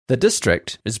The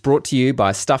District is brought to you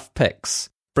by Stuff Picks,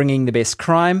 bringing the best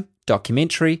crime,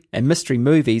 documentary and mystery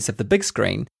movies of the big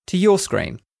screen to your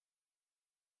screen.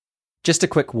 Just a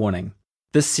quick warning,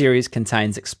 this series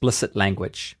contains explicit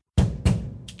language.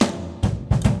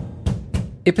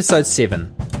 Episode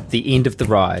 7, The End of the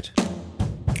Ride.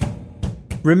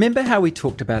 Remember how we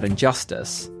talked about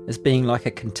injustice as being like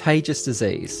a contagious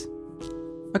disease?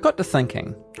 I got to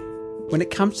thinking, when it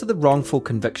comes to the wrongful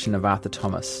conviction of Arthur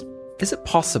Thomas, is it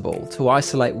possible to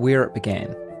isolate where it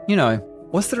began? You know,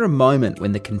 was there a moment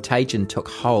when the contagion took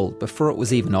hold before it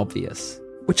was even obvious?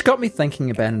 Which got me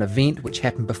thinking about an event which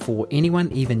happened before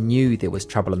anyone even knew there was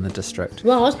trouble in the district.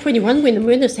 Well, I was 21 when the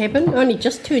murders happened, only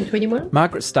just turned 21.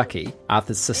 Margaret Stuckey,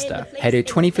 Arthur's sister, had her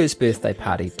 21st birthday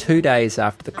party 2 days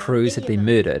after the crews had been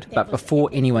murdered, but before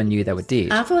anyone knew they were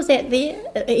dead. Arthur was out there,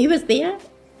 he was there,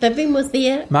 Vivian was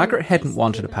there. Margaret hadn't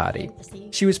wanted a party.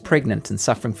 She was pregnant and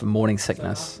suffering from morning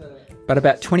sickness. But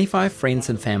about 25 friends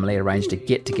and family arranged a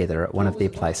get-together at one of their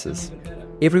places.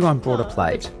 Everyone brought a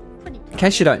plate. In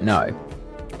case you don't know,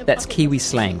 that's Kiwi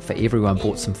slang for everyone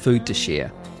brought some food to share.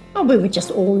 Oh, we were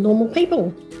just all normal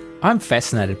people. I'm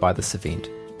fascinated by this event.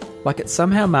 Like it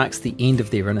somehow marks the end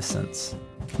of their innocence.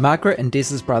 Margaret and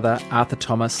Des's brother, Arthur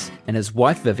Thomas, and his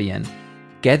wife Vivian,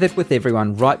 gathered with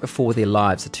everyone right before their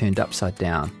lives are turned upside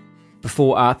down,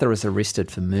 before Arthur is arrested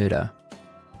for murder.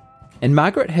 And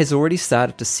Margaret has already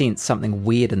started to sense something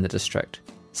weird in the district.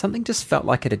 Something just felt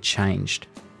like it had changed.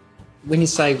 When you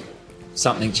say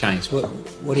something changed,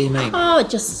 what do you mean? Oh, it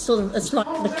just sort of, it's like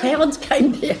the clouds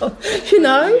came down, you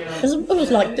know? It was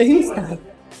like doomsday.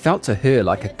 Felt to her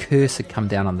like a curse had come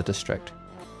down on the district,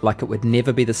 like it would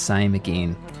never be the same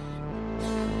again.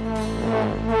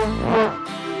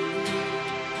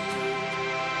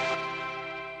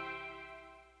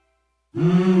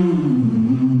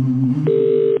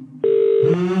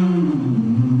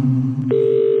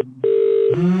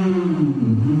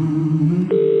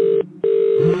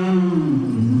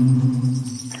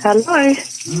 Hello.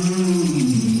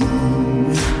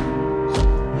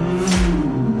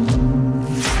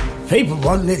 People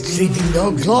won't let sleeping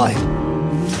dogs lie.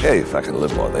 Yeah, you fucking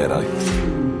live like that,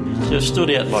 eh? You've stood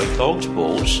out like dog's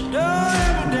balls.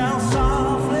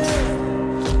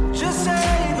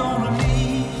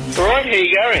 Right, how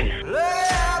you going?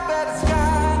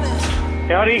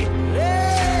 Howdy.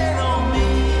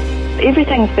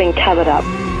 Everything's been covered up.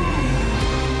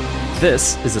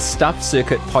 This is a Stuff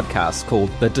Circuit podcast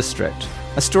called The District,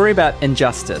 a story about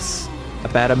injustice,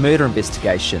 about a murder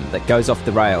investigation that goes off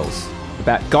the rails,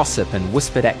 about gossip and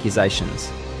whispered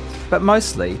accusations, but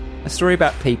mostly a story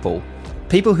about people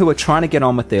who are trying to get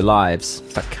on with their lives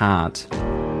but can't.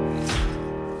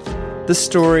 This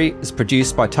story is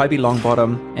produced by Toby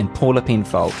Longbottom and Paula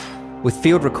Penfold, with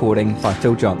field recording by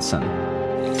Phil Johnson.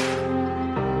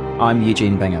 I'm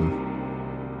Eugene Bingham.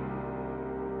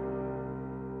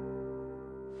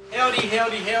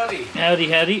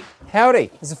 Howdy. Howdy.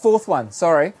 There's a fourth one,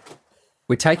 sorry.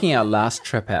 We're taking our last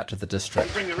trip out to the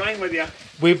district. Bring the rain with you.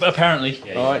 We've apparently.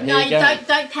 All right, No, you don't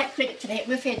take credit to that.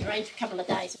 We've had rain for a couple of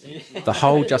days. The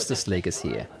whole Justice League is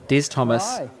here. Des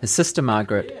Thomas, his sister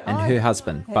Margaret, and her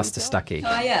husband, Buster Stuckey.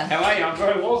 Oh, yeah. How are you? I'm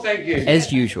very well, thank you.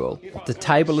 As usual, the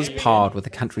table is piled with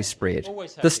a country spread.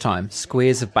 This time,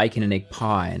 squares of bacon and egg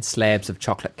pie and slabs of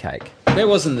chocolate cake. That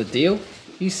wasn't the deal.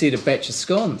 You said a batch of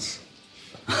scones.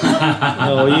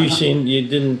 Oh, you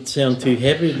didn't sound too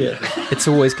happy about it. It's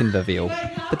always convivial,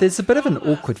 but there's a bit of an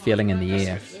awkward feeling in the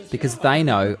air, because they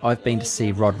know I've been to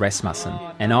see Rod Rasmussen,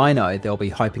 and I know they'll be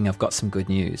hoping I've got some good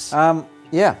news.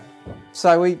 Yeah.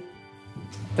 So we've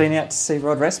been out to see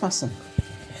Rod Rasmussen.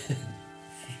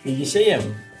 Did you see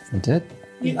him? I did.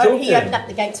 He opened up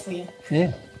the gates for you.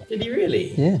 Yeah. Did he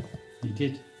really? Yeah. He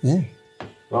did. Yeah.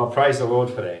 Well, praise the Lord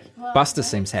for that. Buster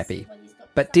seems happy,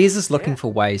 but Des is looking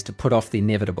for ways to put off the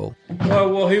inevitable.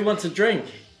 Well, who wants a drink?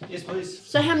 Yes, please.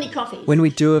 So how many coffees? When we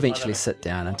do eventually sit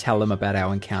down and tell them about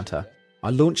our encounter,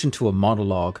 I launch into a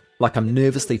monologue, like I'm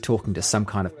nervously talking to some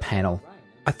kind of panel.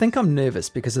 I think I'm nervous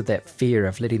because of that fear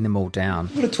of letting them all down.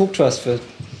 You want to talk to us for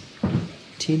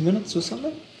 10 minutes or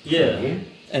something? Yeah.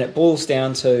 And it boils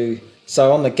down to,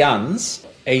 so on the guns,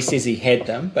 he says he had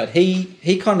them, but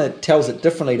he kind of tells it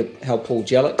differently to how Paul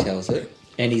Jellick tells it.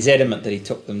 And he's adamant that he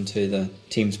took them to the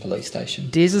Thames police station.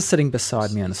 Des is sitting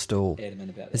beside me on a stool.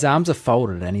 His arms are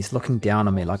folded and he's looking down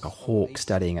on me like a hawk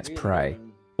studying its prey,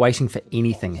 waiting for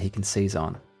anything he can seize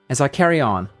on. As I carry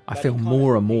on, I feel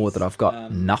more and more that I've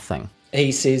got nothing.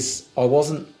 He says, I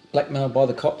wasn't blackmailed by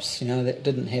the cops, that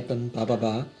didn't happen, blah, blah,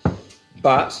 blah.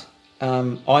 But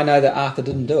I know that Arthur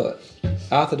didn't do it.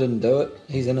 Arthur didn't do it.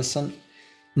 He's innocent.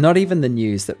 Not even the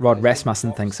news that Rod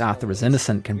Rasmussen thinks Arthur is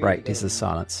innocent can break Des's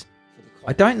silence.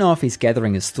 I don't know if he's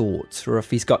gathering his thoughts or if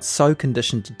he's got so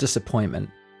conditioned to disappointment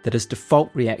that his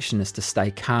default reaction is to stay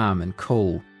calm and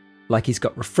cool, like he's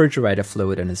got refrigerator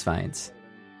fluid in his veins.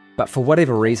 But for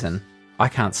whatever reason, I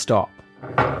can't stop.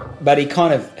 But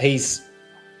he's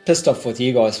pissed off with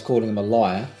you guys for calling him a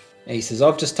liar. And he says,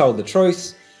 I've just told the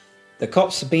truth. The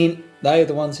cops are bent. They're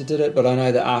the ones who did it, but I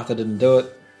know that Arthur didn't do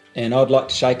it. And I'd like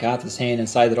to shake Arthur's hand and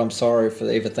say that I'm sorry for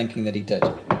ever thinking that he did.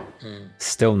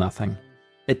 Still nothing.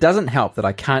 It doesn't help that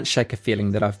I can't shake a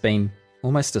feeling that I've been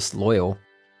almost disloyal.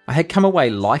 I had come away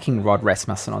liking Rod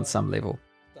Rasmussen on some level,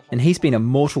 and he's been a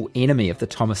mortal enemy of the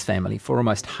Thomas family for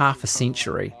almost half a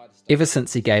century, ever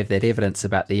since he gave that evidence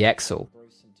about the axle,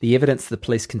 the evidence the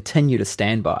police continue to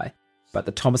stand by, but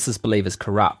the Thomases believe is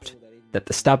corrupt, that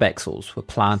the stub axles were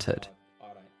planted.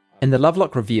 In the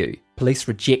Lovelock Review, police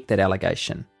reject that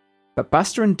allegation, but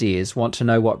Buster and Des want to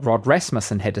know what Rod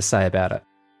Rasmussen had to say about it.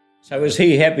 So is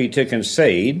he happy to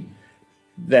concede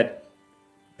that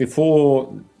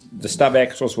before the stub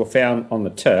axles were found on the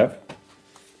tip,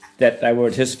 that they were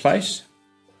at his place?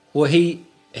 Well, he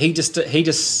just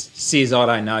says, I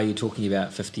don't know, you're talking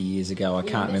about 50 years ago, I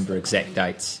can't remember exact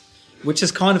dates, which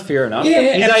is kind of fair enough.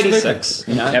 Yeah, he's absolutely. 86,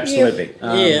 you know. Absolutely.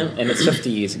 And it's 50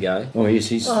 years ago. Oh,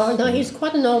 he's Oh, no, he's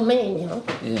quite an old man, you know.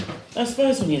 Yeah. I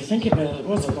suppose when you think about it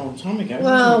was a long time ago.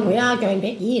 Well, we are going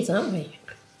back years, aren't we?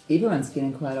 Everyone's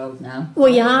getting quite old now.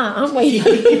 We are, aren't we?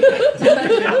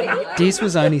 Des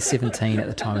was only 17 at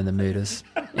the time of the murders,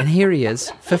 and here he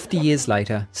is, 50 years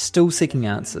later, still seeking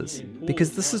answers,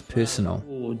 because this is personal.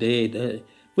 Oh, Dad.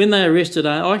 When they arrested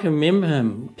I can remember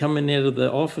him coming out of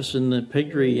the office in the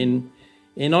piggery, and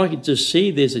I could just see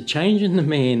there's a change in the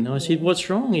man. I said, what's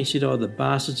wrong? He said, the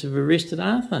bastards have arrested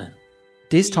Arthur.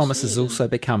 Des Thomas has also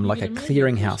become like a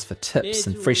clearinghouse for tips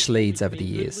and fresh leads over the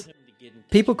years.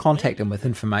 People contact him with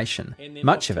information,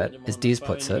 much of it, as Des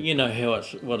puts it. You know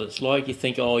what it's like. You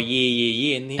think, oh,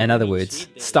 yeah. And then In other words,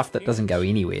 stuff that doesn't go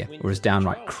anywhere or is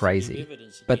downright crazy.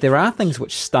 But there are things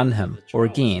which stun him, or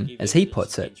again, as he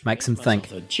puts it, makes him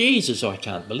think, Jesus, I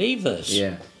can't believe this.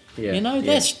 Yeah. You know,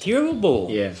 that's terrible.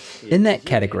 Yeah. In that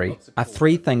category are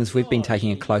three things we've been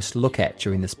taking a close look at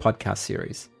during this podcast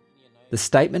series. The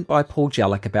statement by Paul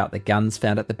Jellick about the guns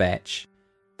found at the Batch,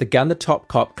 the gun the top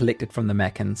cop collected from the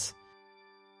Mackins,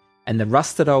 and the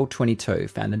rusted old 22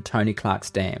 found in Tony Clark's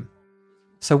dam.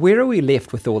 So where are we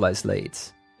left with all those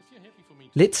leads?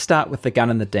 Let's start with the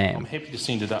gun in the dam. I'm happy to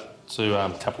send it up to a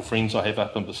couple of friends I have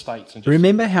up in the States. And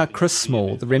Remember how Chris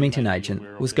Small, the Remington agent,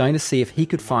 was going to see if he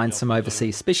could find some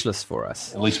overseas specialists for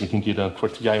us? At least we can get a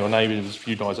quick yay or nay. There's a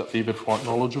few guys up there that are quite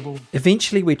knowledgeable.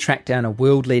 Eventually we tracked down a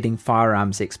world-leading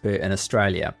firearms expert in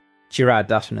Australia. Gerard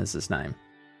Dutton is his name.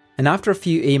 And after a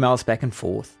few emails back and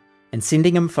forth, and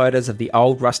sending him photos of the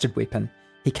old rusted weapon,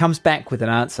 he comes back with an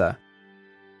answer.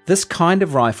 This kind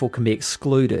of rifle can be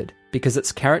excluded because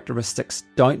its characteristics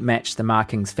don't match the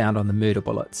markings found on the murder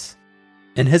bullets.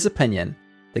 In his opinion,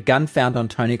 the gun found on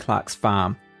Tony Clark's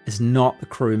farm is not the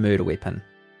Crewe murder weapon.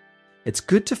 It's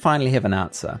good to finally have an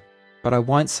answer, but I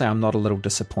won't say I'm not a little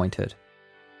disappointed.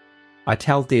 I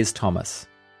tell Des Thomas.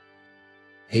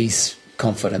 He's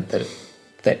confident that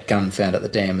that gun found at the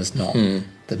dam is not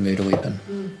the murder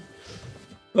weapon.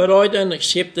 But I don't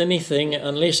accept anything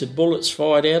unless a bullet's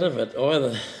fired out of it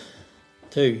either,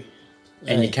 too.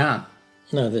 And you can't.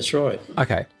 No, that's right.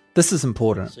 Okay, this is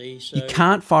important. You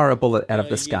can't fire a bullet out of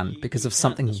this gun because of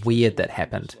something weird that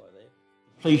happened.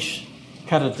 Police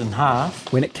cut it in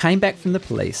half. When it came back from the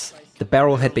police, the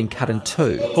barrel had been cut in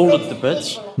two. Pulled it to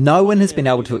bits. No one has been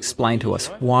able to explain to us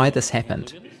why this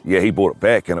happened. Yeah, he brought it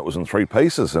back and it was in 3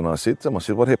 pieces. And I said to him,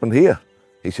 what happened here?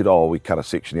 He said, we cut a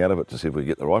section out of it to see if we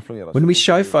get the rifling out. When we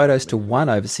show photos to one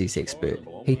overseas expert,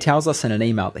 he tells us in an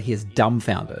email that he is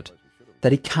dumbfounded,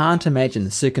 that he can't imagine the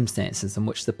circumstances in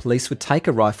which the police would take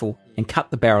a rifle and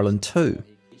cut the barrel in two,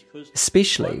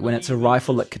 especially when it's a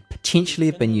rifle that could potentially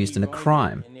have been used in a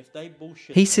crime.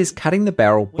 He says cutting the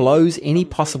barrel blows any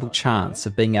possible chance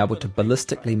of being able to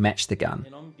ballistically match the gun.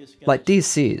 Like Des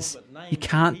says, you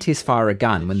can't test fire a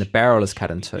gun when the barrel is cut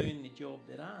in two.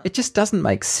 It just doesn't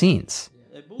make sense.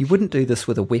 You wouldn't do this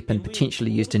with a weapon potentially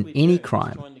used in any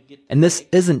crime. And this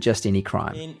isn't just any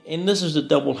crime. And this is a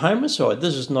double homicide.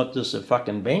 This is not just a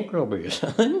fucking bank robbery or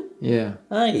something. Yeah.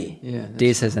 Hey. Yeah.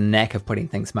 Des has a knack of putting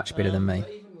things much better than me.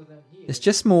 It's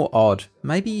just more odd,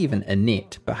 maybe even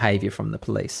inept, behaviour from the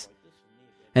police.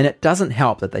 And it doesn't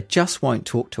help that they just won't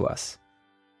talk to us.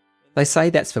 They say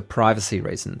that's for privacy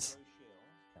reasons.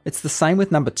 It's the same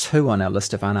with number 2 on our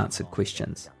list of unanswered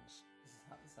questions.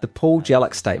 The Paul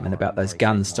Jellick statement about those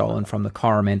guns stolen from the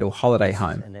Coromandel holiday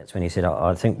home. And that's when he said,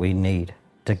 I think we need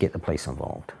to get the police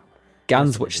involved.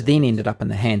 Guns which then ended up in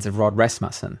the hands of Rod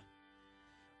Rasmussen.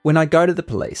 When I go to the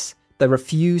police, they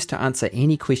refuse to answer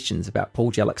any questions about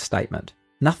Paul Jellick's statement.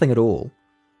 Nothing at all.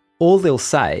 All they'll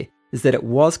say is that it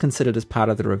was considered as part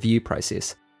of the review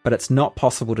process, but it's not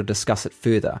possible to discuss it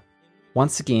further.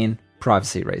 Once again,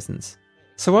 privacy reasons.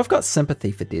 So I've got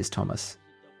sympathy for Des Thomas.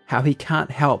 How he can't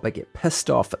help but get pissed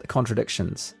off at the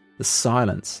contradictions, the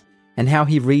silence, and how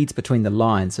he reads between the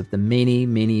lines of the many,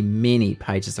 many, many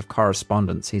pages of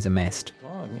correspondence he's amassed.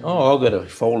 Oh, I've got a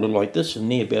folder like this in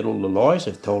there about all the lies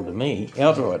they've told to me,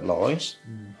 outright lies.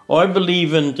 I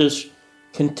believe in just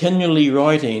continually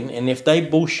writing, and if they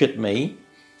bullshit me,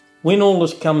 when all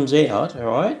this comes out, all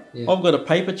right, I've got a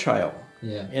paper trail.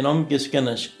 Yeah. And I'm just going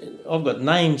to... I've got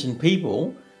names and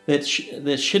people that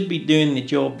should be doing the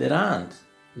job that aren't.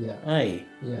 Yeah. Hey,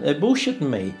 Yeah. they're bullshitting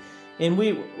me. And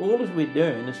all that we're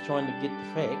doing is trying to get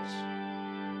the facts.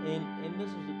 And this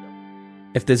is the...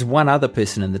 If there's one other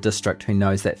person in the district who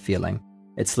knows that feeling,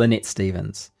 it's Lynette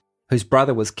Stevens, whose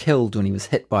brother was killed when he was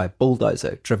hit by a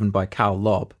bulldozer driven by Carl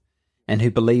Lobb, and who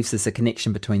believes there's a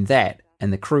connection between that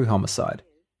and the Crew homicide.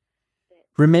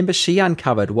 Remember, she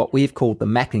uncovered what we've called the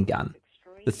Mackin gun,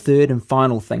 the third and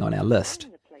final thing on our list,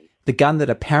 the gun that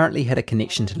apparently had a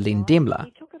connection to Len Demler,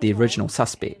 the original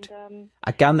suspect,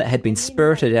 a gun that had been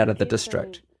spirited out of the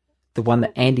district, the one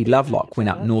that Andy Lovelock went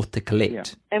up north to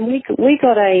collect. And we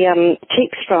got a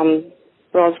text from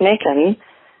Ros Mackin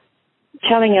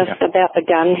telling us about the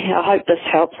gun. I hope this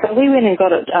helps. So we went and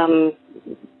got it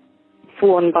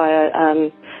sworn by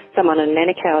someone in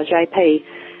Manukau, JP,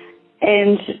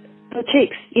 and the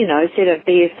text, said a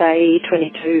BSA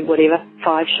 22, whatever,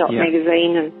 5-shot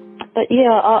magazine. But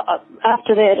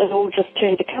after that it all just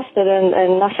turned to custard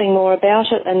and nothing more about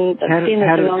it. And How did it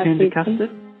turn to custard?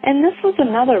 And this was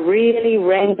another really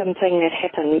random thing that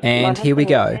happened. And here we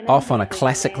go, off on a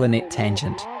classic Lynette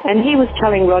tangent. And he was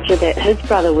telling Roger that his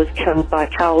brother was killed by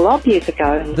Carl Lobb years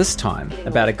ago. This time,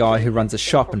 about a guy who runs a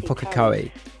shop in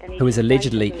Pukekohe, who is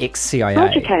allegedly ex-CIA.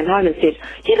 Roger came home and said,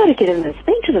 "You got to get in and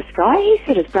speak to this guy. He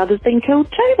said his brother's been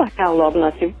killed too by Carl Lobb." And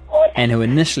I said, "What?" And who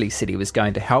initially said he was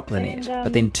going to help Lynette,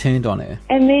 but then turned on her.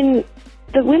 And then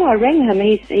when I rang him,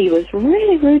 he was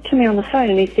really rude to me on the phone,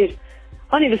 and he said,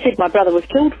 "I never said my brother was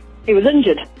killed. He was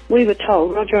injured." We were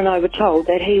told, Roger and I were told,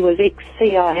 that he was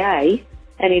ex-CIA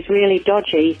and he's really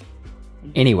dodgy.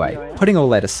 Anyway, putting all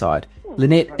that aside,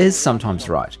 Lynette is sometimes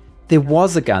right. There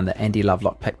was a gun that Andy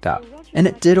Lovelock picked up, and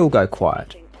it did all go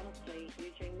quiet.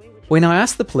 When I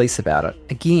asked the police about it,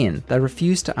 again, they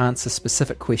refused to answer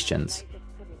specific questions.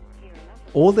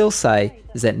 All they'll say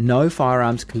is that no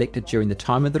firearms collected during the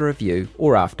time of the review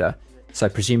or after, so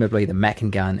presumably the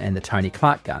Mackin gun and the Tony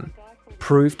Clark gun,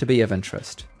 proved to be of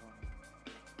interest.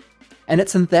 And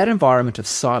it's in that environment of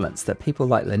silence that people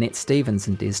like Lynette Stevens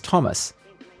and Des Thomas,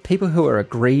 people who are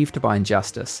aggrieved by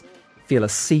injustice, feel a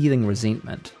seething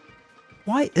resentment.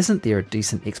 Why isn't there a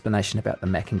decent explanation about the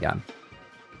Mackin gun?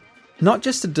 Not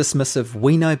just a dismissive,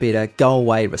 we know better, go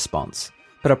away response,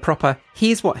 but a proper,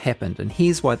 here's what happened and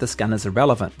here's why this gun is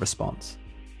irrelevant response.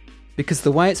 Because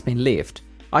the way it's been left,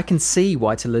 I can see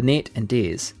why to Lynette and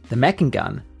Des, the Mackin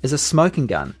gun is a smoking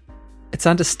gun. It's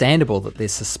understandable that they're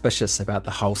suspicious about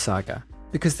the whole saga,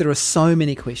 because there are so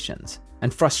many questions,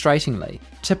 and frustratingly,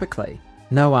 typically,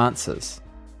 no answers.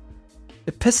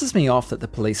 It pisses me off that the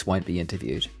police won't be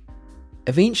interviewed.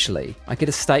 Eventually, I get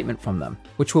a statement from them,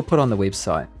 which we'll put on the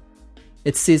website.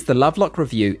 It says the Lovelock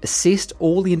Review assessed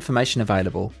all the information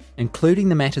available, including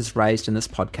the matters raised in this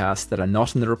podcast that are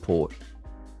not in the report,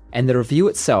 and the review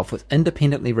itself was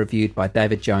independently reviewed by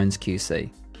David Jones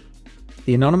QC.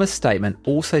 The anonymous statement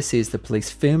also says the police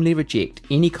firmly reject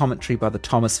any commentary by the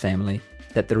Thomas family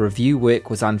that the review work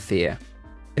was unfair.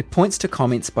 It points to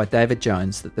comments by David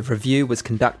Jones that the review was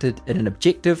conducted in an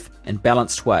objective and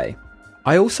balanced way.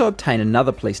 I also obtained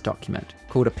another police document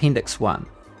called Appendix 1,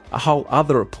 a whole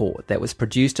other report that was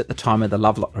produced at the time of the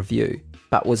Lovelock Review,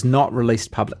 but was not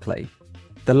released publicly.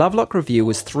 The Lovelock Review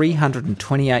was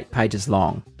 328 pages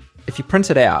long. If you print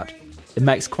it out, it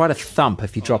makes quite a thump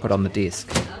if you drop it on the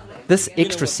desk. This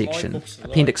extra section,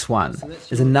 Appendix 1,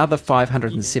 is another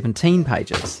 517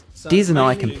 pages. Des and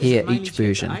I compare each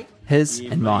version, his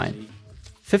and mine.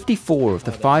 54 of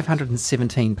the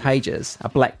 517 pages are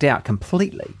blacked out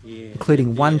completely,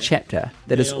 including one chapter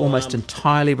that is almost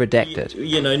entirely redacted.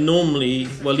 Normally,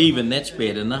 well, even that's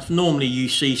bad enough. Normally you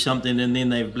see something and then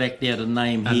they've blacked out a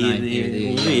name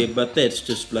here, there, but that's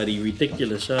just bloody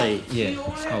ridiculous, eh?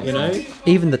 Yeah.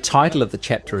 Even the title of the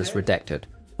chapter is redacted,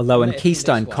 although in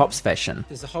Keystone Cops fashion,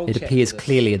 it appears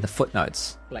clearly in the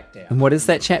footnotes. And what is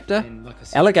that chapter?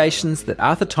 Allegations that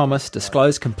Arthur Thomas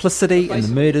disclosed complicity in the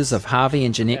murders of Harvey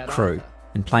and Jeanette Crew.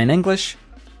 In plain English,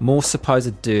 more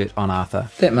supposed dirt on Arthur.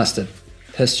 That must have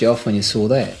pissed you off when you saw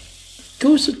that? Of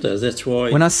course it does, that's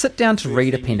why... When I sit down to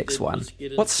read Appendix 1,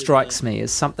 what strikes me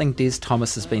is something Des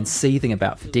Thomas has been seething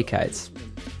about for decades.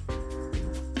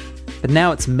 But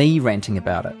now it's me ranting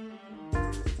about it.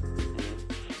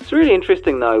 It's really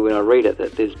interesting, though, when I read it,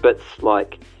 that there's bits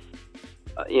like,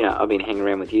 I've been hanging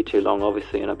around with you too long,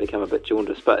 obviously, and I've become a bit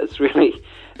jaundiced, but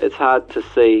it's hard to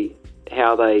see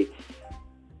how they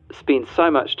spend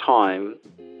so much time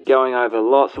going over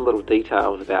lots of little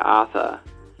details about Arthur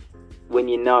when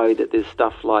you know that there's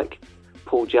stuff like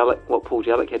what Paul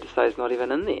Jellick had to say is not even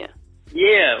in there.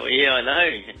 Yeah, I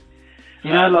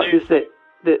know. There's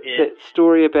that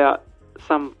story about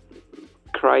some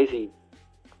crazy,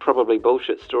 probably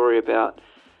bullshit story about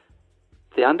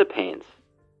the underpants.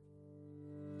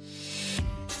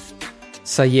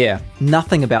 So yeah,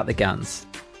 nothing about the guns.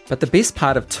 But the best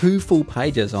part of 2 full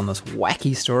pages on this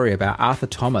wacky story about Arthur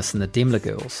Thomas and the Demler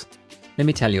girls. Let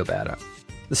me tell you about it.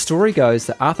 The story goes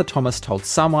that Arthur Thomas told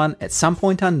someone at some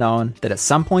point unknown that at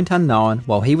some point unknown,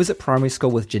 while he was at primary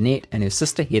school with Jeanette and her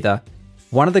sister Heather,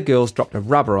 one of the girls dropped a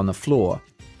rubber on the floor,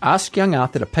 asked young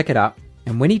Arthur to pick it up,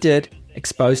 and when he did,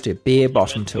 exposed her bare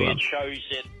bottom to him.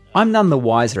 I'm none the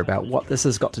wiser about what this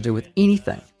has got to do with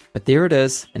anything, but there it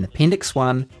is in Appendix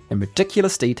 1 in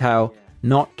ridiculous detail,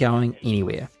 not going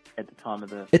anywhere. At the time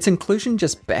of Its inclusion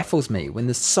just baffles me when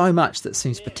there's so much that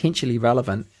seems potentially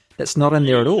relevant that's not in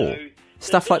there at all.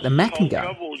 Stuff like the Mackin gun.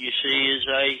 The trouble, you see, is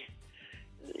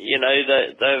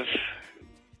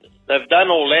they've done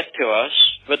all that to us,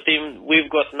 but then we've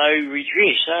got no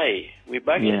redress, We're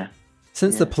bugging.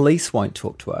 Since the police won't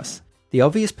talk to us, the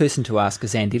obvious person to ask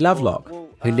is Andy Lovelock,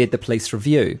 who led the police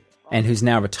review and who's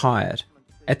now retired.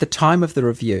 At the time of the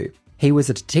review, he was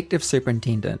a detective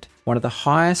superintendent, one of the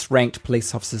highest ranked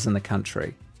police officers in the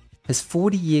country. His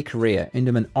 40-year career earned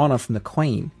him an honour from the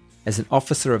Queen as an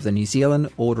officer of the New Zealand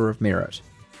Order of Merit.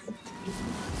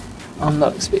 I'm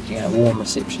not expecting a warm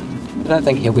reception. I don't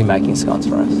think he'll be making scones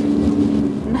for us.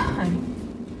 No.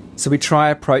 So we try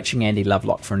approaching Andy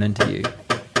Lovelock for an interview,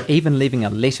 even leaving a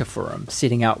letter for him,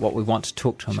 setting out what we want to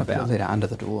talk to him about. A letter under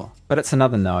the door. But it's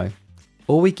another no.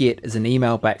 All we get is an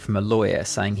email back from a lawyer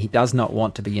saying he does not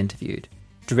want to be interviewed,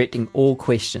 directing all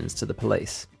questions to the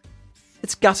police.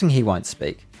 It's gutting he won't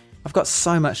speak. I've got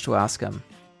so much to ask him.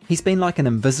 He's been like an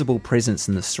invisible presence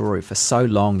in the story for so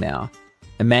long now,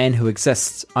 a man who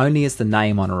exists only as the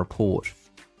name on a report.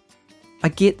 I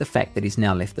get the fact that he's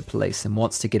now left the police and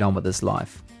wants to get on with his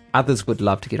life. Others would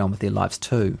love to get on with their lives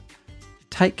too.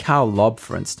 Take Carl Lobb,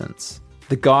 for instance,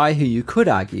 the guy who you could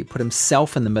argue put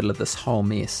himself in the middle of this whole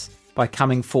mess by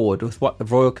coming forward with what the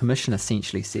Royal Commission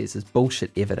essentially says is bullshit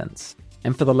evidence.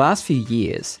 And for the last few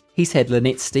years, he's had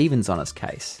Lynette Stevens on his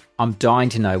case. I'm dying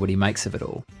to know what he makes of it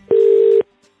all.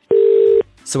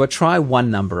 So I try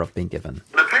one number I've been given.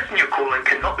 The person you're calling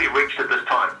cannot be reached at this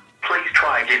time. Please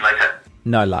try again later.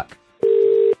 No luck.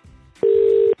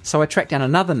 So I track down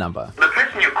another number. The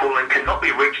person you're calling cannot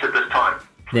be reached at this time.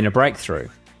 Then a breakthrough.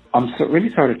 I'm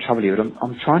really sorry to trouble you, but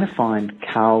I'm trying to find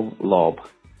Carl Lobb.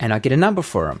 And I get a number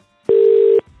for him.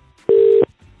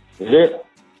 Is it?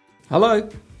 Hello?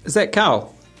 Is that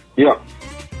Carl? Yeah.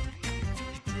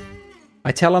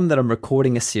 I tell him that I'm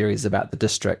recording a series about the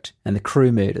district and the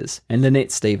Crew murders and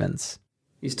Lynette Stevens.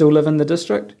 You still live in the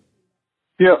district?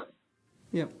 Yeah.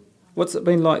 Yeah. What's it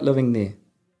been like living there?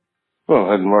 Well,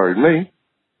 it hasn't worried me.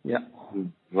 Yeah.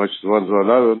 Most of the ones I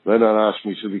know, they don't ask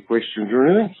me silly questions or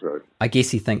anything, so... I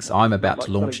guess he thinks I'm about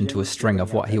to launch into a string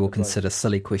of what he will consider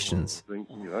silly questions.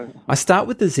 I start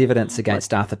with his evidence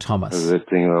against Arthur Thomas. That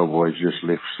thing I always just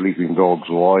left sleeping dogs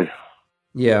lie.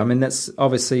 Yeah, I mean, that's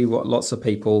obviously what lots of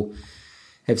people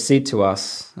have said to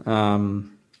us.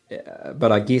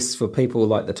 But I guess for people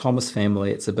like the Thomas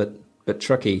family, it's a bit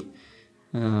tricky.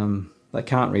 They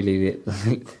can't really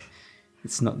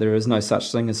there is no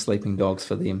such thing as sleeping dogs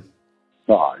for them.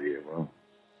 Oh, yeah, well,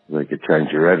 they could change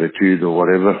your attitude or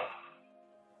whatever.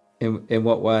 In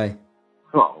what way?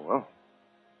 Oh, well,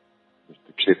 just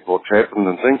accept what's happened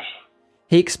and things.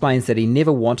 He explains that he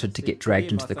never wanted to get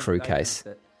dragged into the Crew case,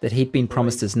 that he'd been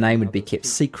promised his name would be kept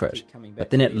secret, but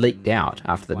then it leaked out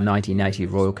after the 1980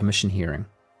 Royal Commission hearing.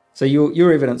 So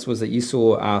your evidence was that you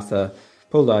saw Arthur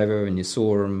pulled over and you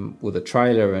saw him with a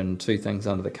trailer and 2 things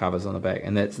under the covers on the back,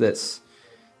 and that's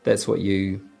what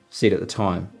you said at the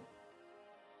time.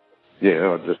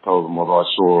 Yeah, I just told them what I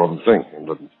saw on the thing. And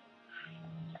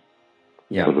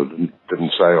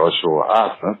didn't say I saw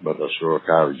Arthur, but I saw a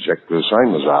car exactly the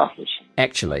same as Arthur's.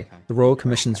 Actually, the Royal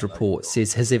Commission's report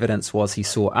says his evidence was he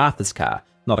saw Arthur's car,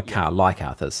 not a car like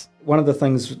Arthur's. One of the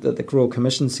things that the Royal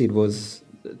Commission said was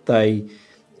that they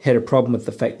had a problem with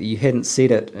the fact that you hadn't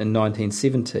said it in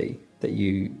 1970, that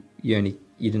you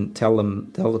you didn't tell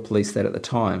the police that at the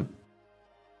time.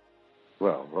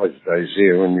 Well, those days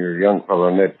here, when you're a young fella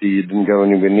and that, you didn't go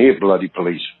anywhere near bloody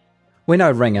police. When I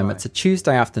ring him, it's a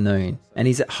Tuesday afternoon, and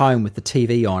he's at home with the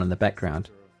TV on in the background.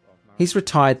 He's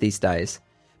retired these days,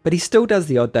 but he still does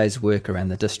the odd day's work around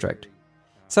the district.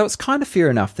 So it's kind of fair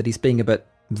enough that he's being a bit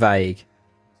vague.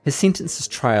 His sentences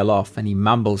trail off and he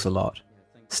mumbles a lot.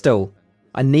 Still,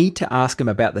 I need to ask him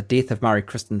about the death of Murray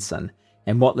Christensen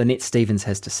and what Lynette Stevens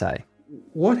has to say.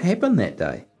 What happened that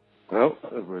day? Well,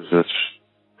 it was a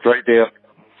straight out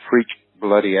freak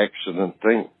bloody accident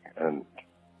thing, and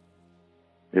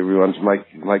everyone's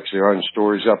makes their own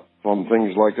stories up on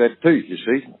things like that too, you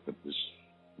see. But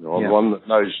I'm one that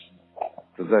knows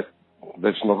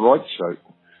that's not right, so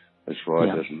that's why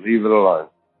I just leave it alone.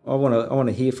 I want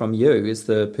to hear from you as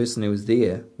the person who was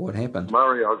there. What happened?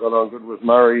 Murray, I got on good with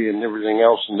Murray and everything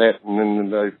else and that, and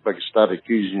then they start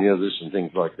accusing you of this and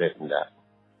things like that and that.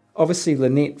 Obviously,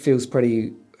 Lynette feels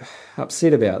pretty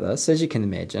upset about this, as you can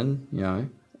imagine, you know.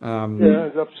 Yeah,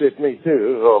 it upset me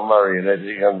too. Oh, Murray and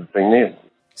that other thing there.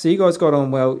 So you guys got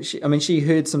on well. She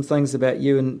heard some things about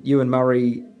you and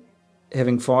Murray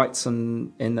having fights,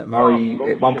 and that Murray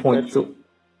at one point thought...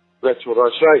 That's what I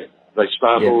say. They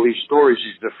start all these stories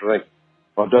is different.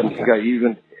 I don't think I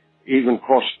even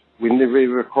crossed, we never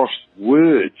ever crossed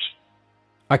words.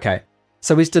 Okay,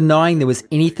 so he's denying there was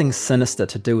anything sinister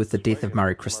to do with the death of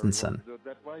Murray Christensen.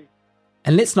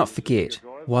 And let's not forget,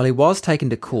 while he was taken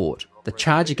to court, the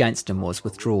charge against him was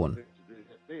withdrawn.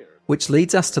 Which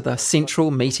leads us to the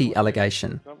central meaty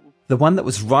allegation, the one that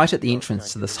was right at the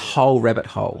entrance to this whole rabbit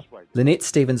hole. Lynette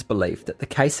Stevens believed that the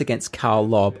case against Carl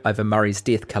Lobb over Murray's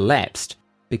death collapsed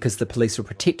because the police were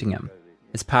protecting him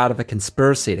as part of a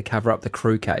conspiracy to cover up the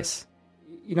Crew case.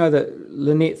 You know, that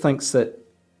Lynette thinks that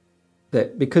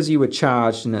because you were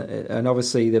charged and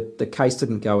obviously the case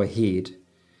didn't go ahead,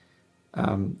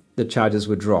 the charges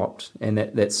were dropped, and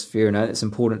that's fair enough. It's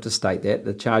important to state that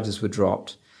the charges were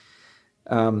dropped.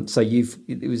 So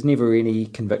there was never any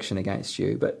conviction against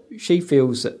you, but she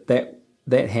feels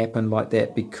that happened like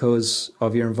that because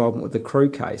of your involvement with the Crew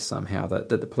case somehow, that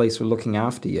the police were looking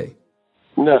after you.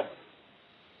 No,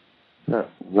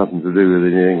 nothing to do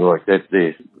with anything like that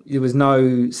there. There was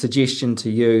no suggestion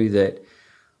to you that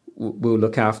we'll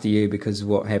look after you because of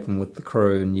what happened with the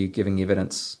Crew and you giving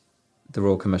evidence at the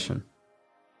Royal Commission?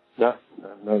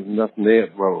 No, nothing there.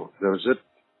 Well, that was it.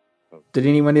 Did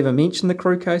anyone ever mention the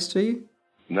Crew case to you?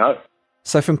 No.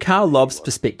 So from Carl Lobb's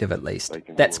perspective at least,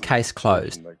 that's case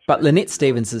closed. But Lynette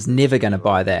Stevens is never going to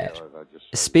buy that,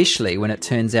 especially when it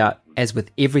turns out, as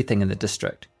with everything in the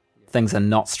district, things are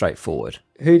not straightforward.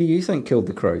 Who do you think killed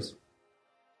the Crews?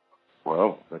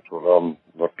 Well, that's what I'm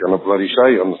not going to bloody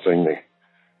say on the thing there.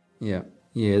 Yeah,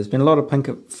 there's been a lot of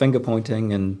finger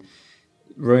pointing and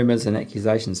rumours and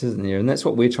accusations, isn't there? And that's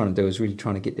what we're trying to do, is really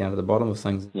trying to get down to the bottom of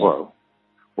things. Well,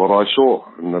 what I saw,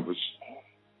 and it was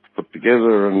put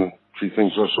together, and a few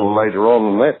things I saw later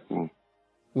on and that. And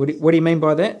what do you mean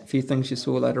by that? A few things you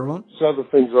saw later on? So the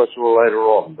things I saw later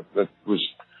on, but that was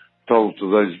told to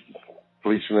those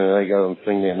policemen, and they go and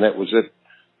thing there, and that was it,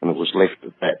 and it was left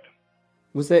at that.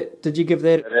 Was that? Did you give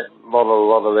that? A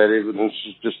lot of that evidence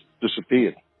just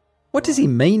disappeared. What does he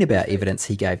mean about evidence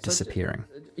he gave disappearing?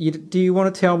 Do you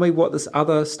want to tell me what this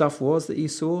other stuff was that you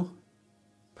saw,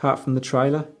 apart from the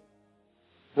trailer?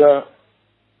 No.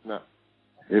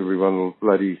 Everyone will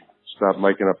bloody start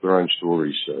making up their own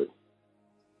stories, so.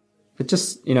 It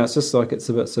just, it's just like it's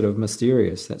a bit sort of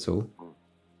mysterious, that's all.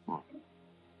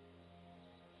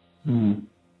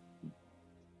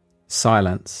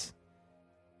 Silence.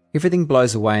 Everything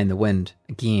blows away in the wind,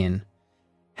 again.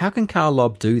 How can Carl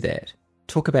Lobb do that?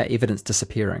 Talk about evidence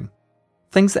disappearing.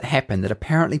 Things that happen that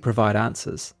apparently provide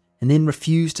answers, and then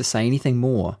refuse to say anything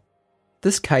more.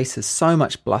 This case has so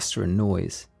much bluster and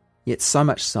noise, yet so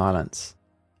much silence.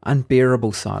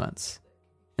 Unbearable silence.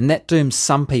 And that dooms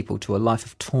some people to a life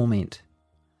of torment.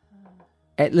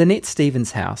 At Lynette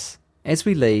Stevens' house, as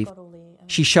we leave,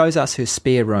 she shows us her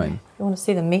spare room. You want to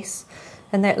see the mess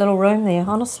in that little room there,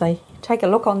 honestly. Take a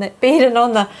look on that bed and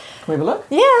on the... Can we have a look?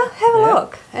 Yeah, have a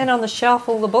look. And on the shelf,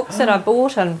 all the books that I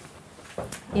bought, and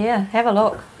yeah, have a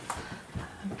look.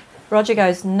 Roger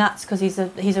goes nuts because he's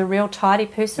a real tidy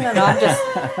person, and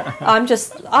I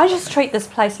just treat this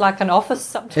place like an office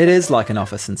sometimes. It is like an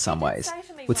office in some ways,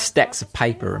 with stacks of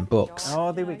paper and books.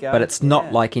 Oh, there we go. But it's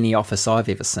not like any office I've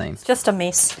ever seen. It's just a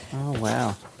mess. Oh,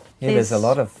 wow. Yeah, there's a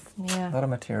lot of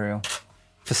material.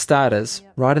 For starters,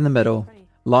 right in the middle,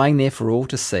 lying there for all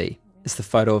to see, is the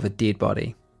photo of a dead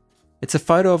body. It's a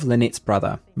photo of Lynette's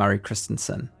brother, Murray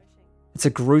Christensen. It's a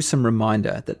gruesome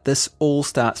reminder that this all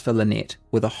starts for Lynette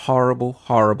with a horrible,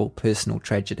 horrible personal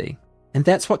tragedy. And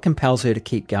that's what compels her to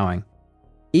keep going,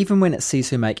 even when it sees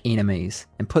her make enemies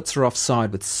and puts her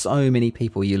offside with so many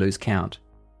people you lose count.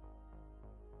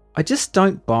 I just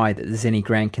don't buy that there's any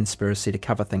grand conspiracy to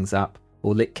cover things up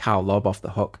or let Carl Lobb off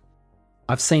the hook.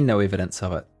 I've seen no evidence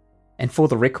of it, and for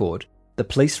the record, the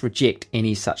police reject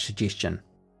any such suggestion.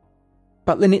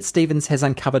 But Lynette Stevens has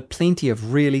uncovered plenty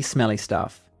of really smelly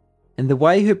stuff, and the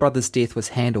way her brother's death was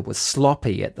handled was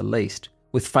sloppy at the least,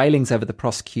 with failings over the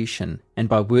prosecution and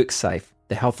by WorkSafe,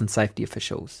 the health and safety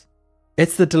officials.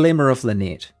 It's the dilemma of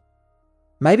Lynette.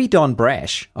 Maybe Don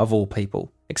Brash, of all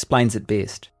people, explains it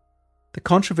best. The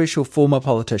controversial former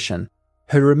politician,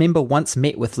 who remember once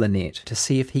met with Lynette to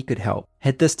see if he could help,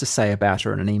 had this to say about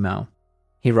her in an email.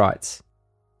 He writes,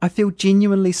 "I feel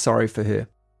genuinely sorry for her,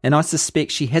 and I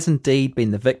suspect she has indeed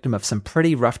been the victim of some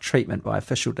pretty rough treatment by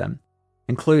officialdom,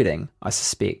 including, I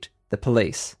suspect, the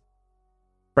police."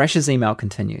 Brash's email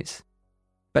continues,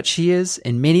 "But she is,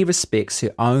 in many respects,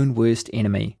 her own worst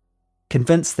enemy,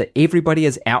 convinced that everybody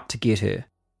is out to get her.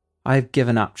 I have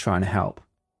given up trying to help."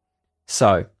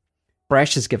 So,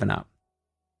 Brash has given up.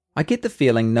 I get the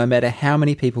feeling no matter how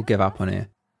many people give up on her,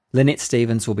 Lynette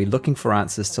Stevens will be looking for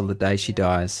answers till the day she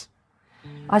dies.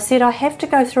 I said I have to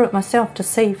go through it myself to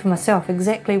see for myself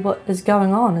exactly what is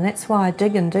going on, and that's why I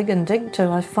dig and dig and dig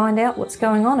till I find out what's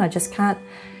going on. I just can't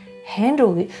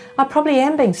handle it. I probably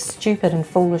am being stupid and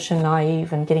foolish and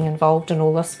naive and getting involved in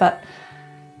all this, but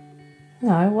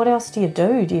what else do you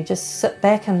do? Do you just sit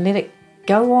back and let it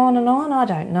go on and on? I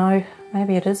don't know.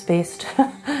 Maybe it is best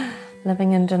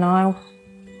living in denial.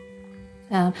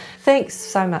 Thanks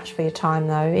so much for your time,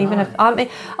 though. Even if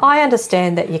I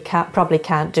understand that you probably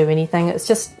can't do anything. It's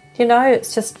just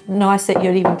it's just nice that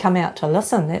you'd even come out to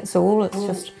listen. That's all. It's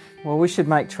just. Well, we should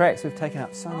make tracks. We've taken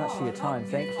up so much of your time.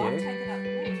 Thank you.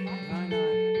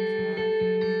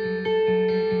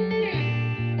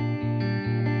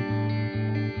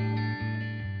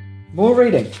 More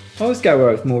reading. I always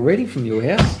go with more reading from your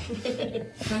house.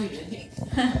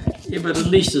 Yeah, but at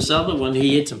least this other one,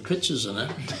 he had some pictures in it.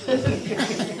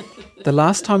 The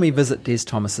last time we visit Des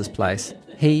Thomas's place,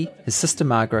 he, his sister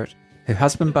Margaret, her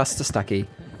husband Buster Stuckey,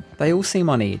 they all seem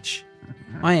on edge.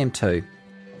 I am too.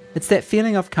 It's that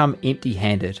feeling I've come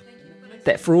empty-handed.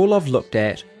 That for all I've looked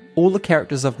at, all the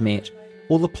characters I've met,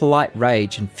 all the polite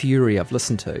rage and fury I've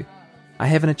listened to, I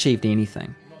haven't achieved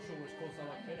anything.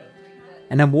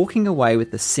 And I'm walking away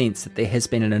with the sense that there has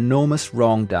been an enormous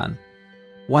wrong done,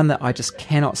 one that I just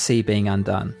cannot see being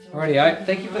undone. Alrighty,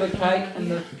 thank you for the cake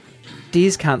and the...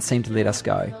 Des can't seem to let us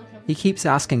go. He keeps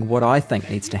asking what I think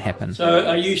needs to happen. So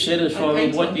are you satisfied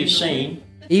with what you've seen?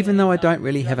 Even though I don't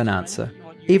really have an answer,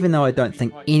 even though I don't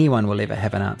think anyone will ever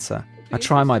have an answer, I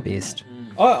try my best.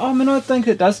 I think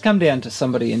it does come down to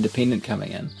somebody independent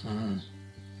coming in.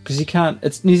 Because you can't...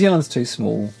 New Zealand's too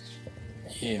small.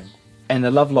 Yeah. And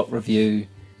the Lovelock Review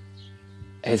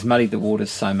has muddied the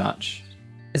waters so much.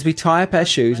 As we tie up our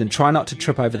shoes and try not to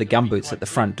trip over the gumboots at the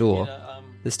front door,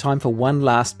 there's time for one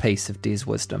last piece of Des'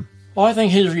 wisdom. I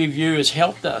think his review has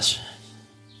helped us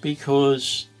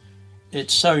because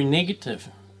it's so negative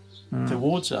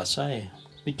towards us, eh?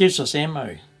 It gives us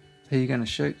ammo. Who are you going to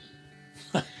shoot?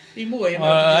 Don't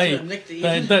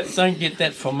get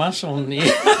that from us on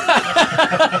there.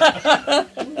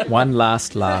 One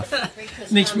last laugh.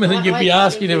 Next minute you'll be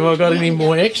asking if I've got any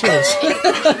more extras. See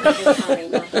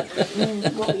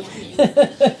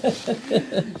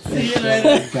you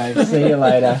later. Okay, see you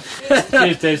later.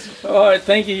 Cheers, Des. All right,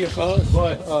 thank you, fellas.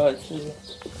 Bye. All right, see you.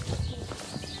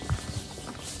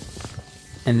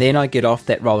 And then I get off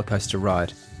that roller coaster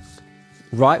ride.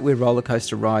 Right where roller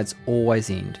coaster rides always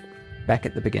end, back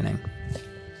at the beginning.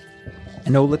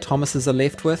 And all the Thomases are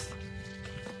left with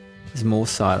is more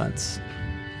silence.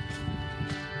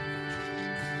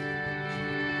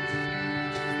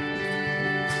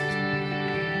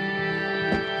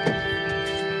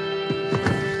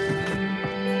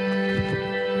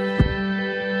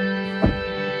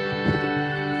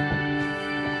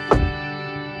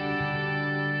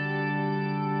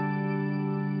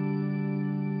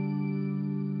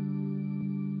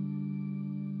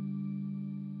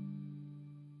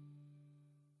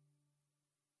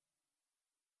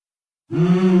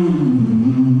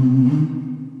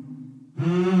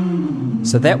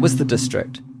 So that was The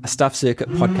District, a Stuff Circuit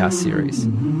podcast series,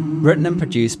 written and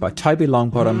produced by Toby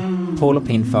Longbottom, Paula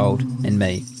Penfold, and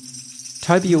me.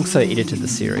 Toby also edited the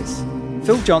series.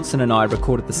 Phil Johnson and I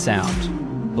recorded the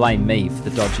sound. Blame me for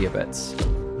the dodgier bits.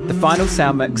 The final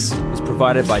sound mix was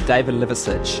provided by David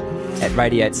Livasich at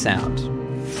Radiate Sound.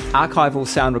 Archival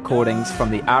sound recordings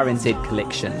from the RNZ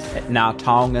collection at Ngā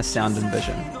Taonga Sound and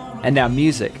Vision. And our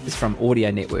music is from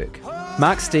Audio Network.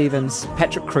 Mark Stevens,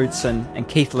 Patrick Crudson and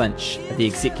Keith Lynch are the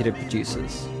executive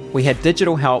producers. We had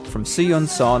digital help from Suyun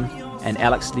Son and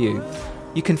Alex Liu.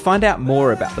 You can find out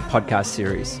more about the podcast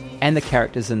series and the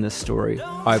characters in this story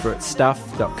over at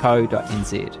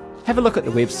stuff.co.nz. Have a look at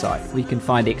the website where you can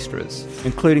find extras,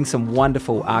 including some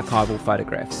wonderful archival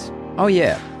photographs. Oh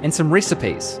yeah, and some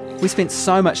recipes. We spent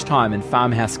so much time in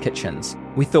farmhouse kitchens,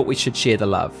 we thought we should share the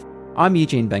love. I'm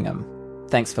Eugene Bingham.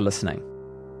 Thanks for listening.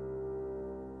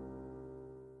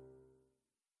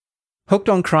 Hooked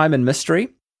on Crime and Mystery?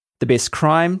 The best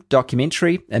crime,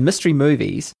 documentary and mystery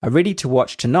movies are ready to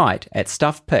watch tonight at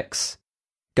Stuff Picks.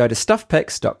 Go to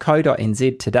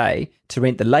stuffpicks.co.nz today to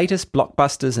rent the latest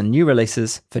blockbusters and new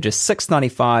releases for just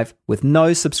 $6.95 with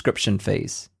no subscription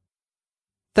fees.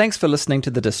 Thanks for listening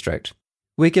to The District.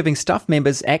 We're giving Stuff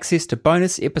members access to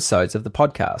bonus episodes of the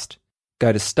podcast.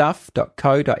 Go to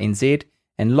stuff.co.nz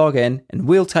and log in and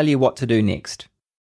we'll tell you what to do next.